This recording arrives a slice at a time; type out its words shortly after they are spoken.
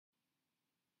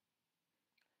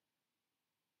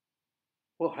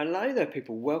Well, hello there,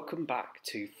 people. Welcome back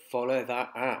to Follow That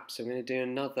App. So, I'm going to do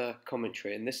another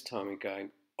commentary, and this time we're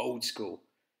going old school.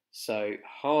 So,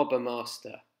 Harbour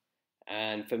Master,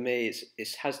 and for me,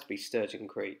 it has to be Sturgeon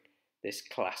Creek, this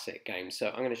classic game. So,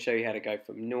 I'm going to show you how to go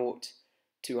from 0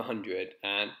 to 100,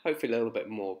 and hopefully a little bit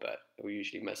more, but we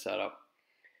usually mess that up.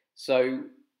 So,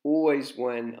 always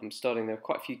when I'm starting, there are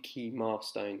quite a few key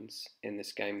milestones in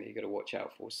this game that you've got to watch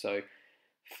out for. So,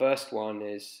 first one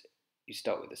is you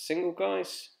start with the single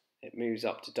guys, it moves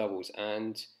up to doubles,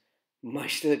 and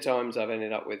most of the times I've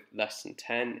ended up with less than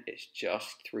 10. It's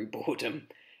just through boredom,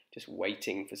 just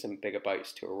waiting for some bigger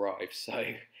boats to arrive. So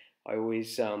I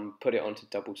always put it onto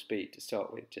double speed to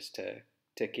start with, just to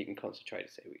keep them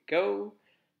concentrated. So here we go,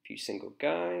 a few single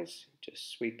guys,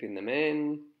 just sweeping them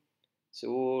in. It's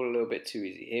all a little bit too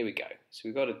easy. Here we go. So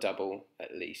we've got a double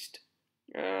at least,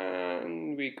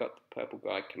 and we got the purple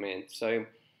guy come in. So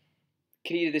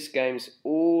key to this game is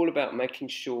all about making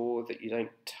sure that you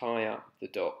don't tie up the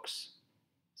docks.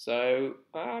 So,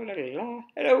 hello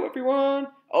everyone.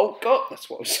 Oh God,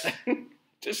 that's what I was saying.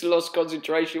 Just lost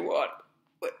concentration. What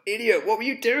idiot? What were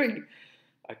you doing?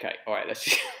 Okay, all right.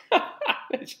 Let's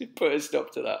let's just put a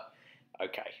stop to that.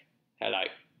 Okay, hello.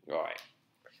 All right.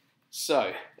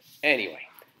 So, anyway,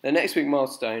 the next big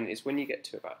milestone is when you get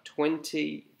to about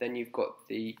 20. Then you've got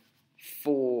the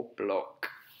 4-block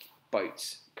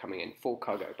boats coming in, 4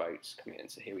 cargo boats coming in.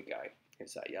 So here we go.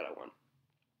 Here's that yellow one.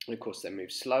 And of course, they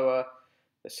move slower.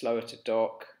 They're slower to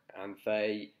dock, and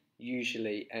they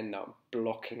usually end up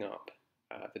blocking up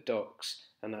the docks.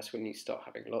 And that's when you start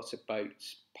having lots of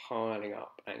boats piling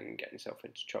up and getting yourself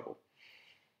into trouble.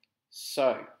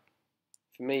 So,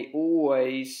 for me,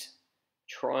 always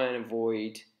try and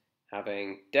avoid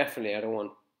having, definitely I don't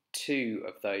want 2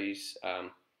 of those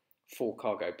 4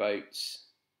 cargo boats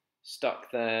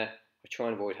stuck there. I try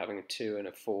and avoid having a 2 and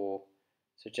a 4.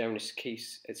 So generally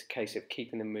it's a case of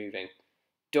keeping them moving.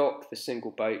 Dock the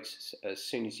single boats as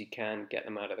soon as you can, get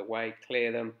them out of the way,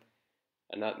 clear them.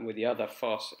 And that, with the other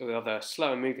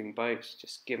slower moving boats,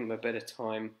 just give them a bit of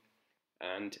time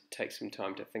and take some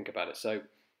time to think about it. So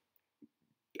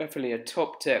definitely a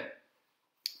top tip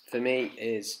for me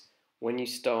is when you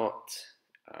start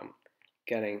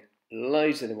getting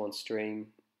loads of them on stream,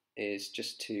 is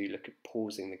just to look at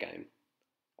pausing the game.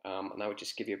 And that would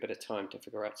just give you a bit of time to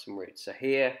figure out some routes. So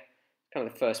here, kind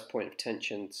of the first point of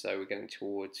tension, so we're getting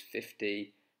towards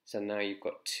 50. So now you've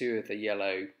got 2 of the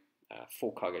yellow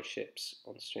 4 cargo ships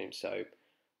on stream. So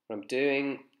what I'm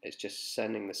doing is just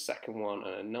sending the second one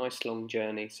on a nice long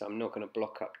journey, so I'm not going to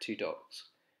block up 2 docks.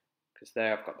 Because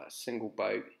there I've got that single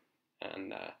boat,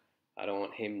 and I don't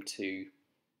want him to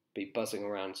be buzzing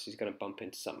around, so he's going to bump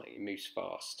into something. He moves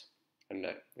fast. And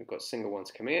look, we've got single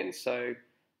ones coming in, so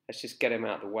let's just get him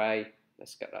out of the way.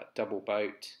 Let's get that double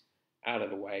boat out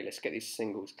of the way. Let's get these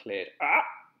singles cleared.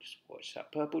 Just watch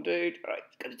that purple dude. All right,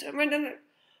 got to turn around, isn't it?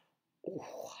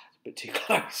 Oh, it's a bit too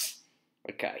close.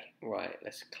 Okay, right,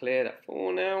 let's clear that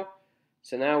 4 now.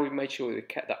 So now we've made sure we've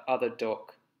kept that other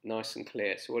dock nice and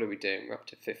clear. So what are we doing? We're up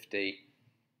to 50,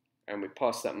 and we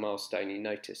passed that milestone. You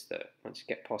notice that once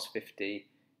you get past 50,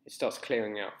 it starts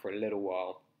clearing out for a little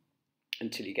while,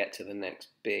 until you get to the next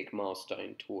big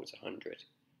milestone towards 100.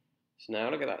 So now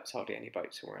look at that, there's hardly any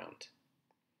boats around.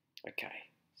 Okay,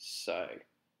 so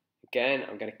again,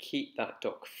 I'm going to keep that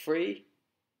dock free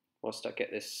whilst I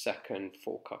get this second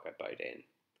 4 cargo boat in.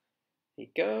 Here you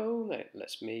go, that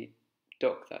lets me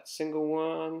dock that single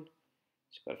one.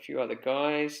 It's got a few other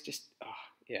guys,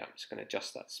 yeah, I'm just going to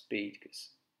adjust that speed, because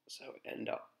so I end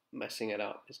up messing it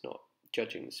up. It's not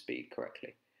judging the speed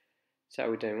correctly. So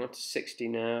we're doing 1 to 60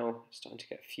 now. Starting to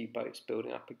get a few boats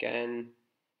building up again.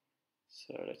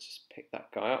 So let's just pick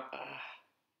that guy up.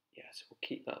 Yeah, so we'll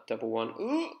keep that double one.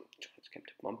 Ooh, trying to get him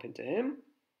to bump into him.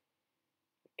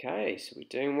 Okay, so we're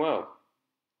doing well.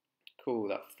 Cool,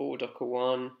 that 4 docker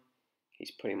one,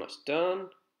 he's pretty much done.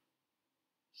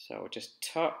 So we'll just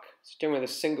tuck. So doing with the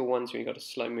single ones when you've got a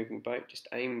slow moving boat, just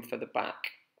aim for the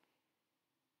back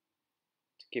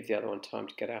to give the other one time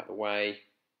to get out of the way.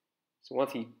 So one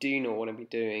thing you do not want to be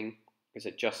doing is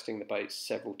adjusting the boats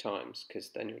several times, because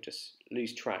then you'll just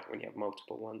lose track when you have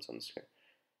multiple ones on the screen.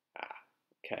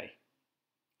 Okay.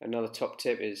 Another top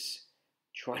tip is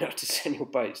try not to send your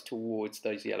boats towards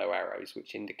those yellow arrows,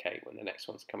 which indicate when the next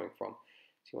one's coming from.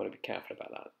 So you want to be careful about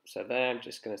that. So there I'm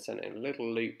just going to send in a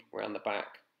little loop around the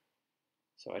back,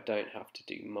 so I don't have to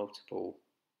do multiple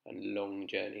and long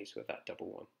journeys with that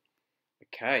double one.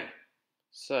 Okay.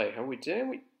 So how are we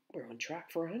doing? We're on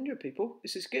track for 100, people.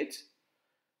 This is good.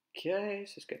 Okay,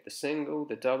 so let's get the single,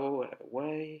 the double out of the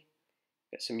way.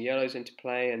 Get some yellows into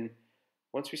play, and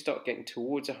Once we start getting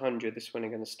towards 100, this is when I'm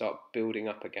going to start building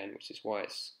up again, which is why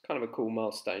it's kind of a cool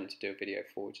milestone to do a video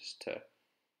for, just to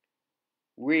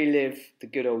relive the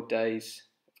good old days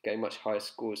of getting much higher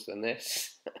scores than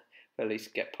this, but at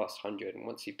least get past 100. And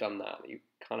once you've done that, you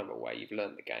kind of away, you've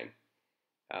learned the game.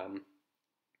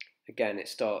 Again, it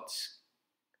starts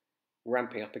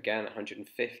ramping up again at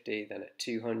 150, then at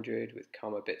 200 with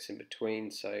comma bits in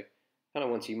between. So kind of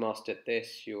once you mastered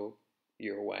this, you're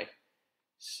away.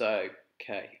 So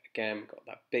okay, again, we've got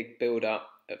that big build up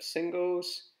of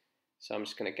singles. So I'm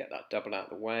just going to get that double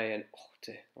out of the way, and oh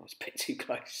dear, I was a bit too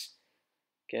close.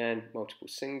 Again, multiple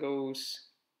singles.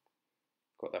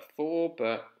 Got that 4,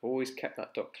 but always kept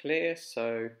that dot clear.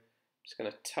 So I'm just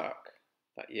going to tuck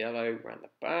that yellow around the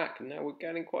back, and now we're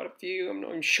getting quite a few. I'm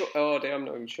not even sure. Oh dear, I'm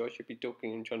not even sure. I should be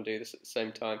talking and trying to do this at the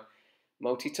same time.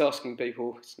 Multitasking,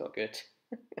 people, it's not good.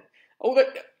 Oh, that.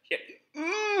 Yeah.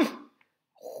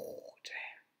 Oh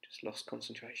dear, just lost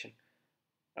concentration.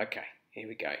 Okay, here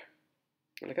we go.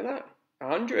 Look at that.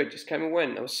 100 just came and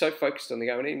went. I was so focused on the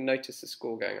game, I didn't even notice the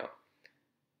score going up.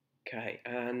 Okay,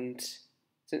 and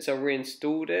since I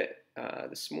reinstalled it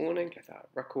this morning, look at that,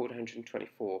 record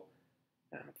 124.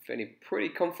 I'm feeling pretty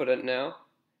confident now.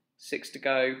 6 to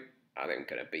go. I think I'm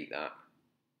going to beat that.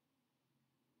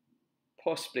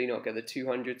 Possibly not get the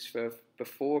 200s for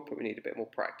before, but we need a bit more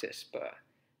practice. But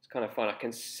it's kind of fun. I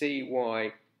can see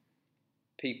why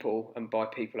people, and by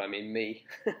people I mean me,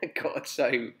 got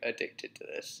so addicted to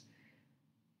this.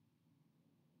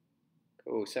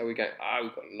 Cool, so we go. Oh,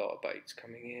 we've got a lot of boats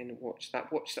coming in. Watch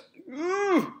that, watch that.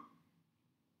 Ooh!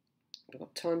 Have I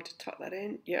got time to tuck that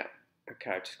in? Yeah.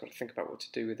 Okay, I've just got to think about what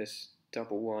to do with this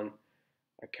double one.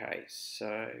 Okay,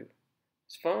 so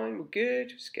it's fine, we're good.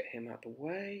 Just get him out of the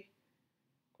way.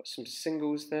 Got some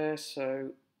singles there,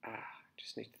 so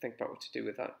just need to think about what to do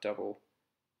with that double.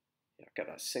 Yeah, get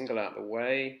that single out of the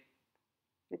way.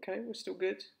 Okay, we're still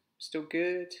good. Still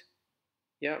good.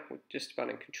 Yeah, we're just about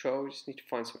in control. We just need to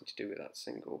find something to do with that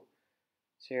single.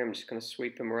 So here I'm just going to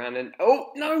sweep him around and...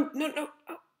 Oh, no, no, no.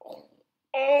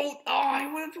 I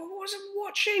wasn't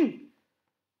watching.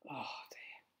 Oh, dear.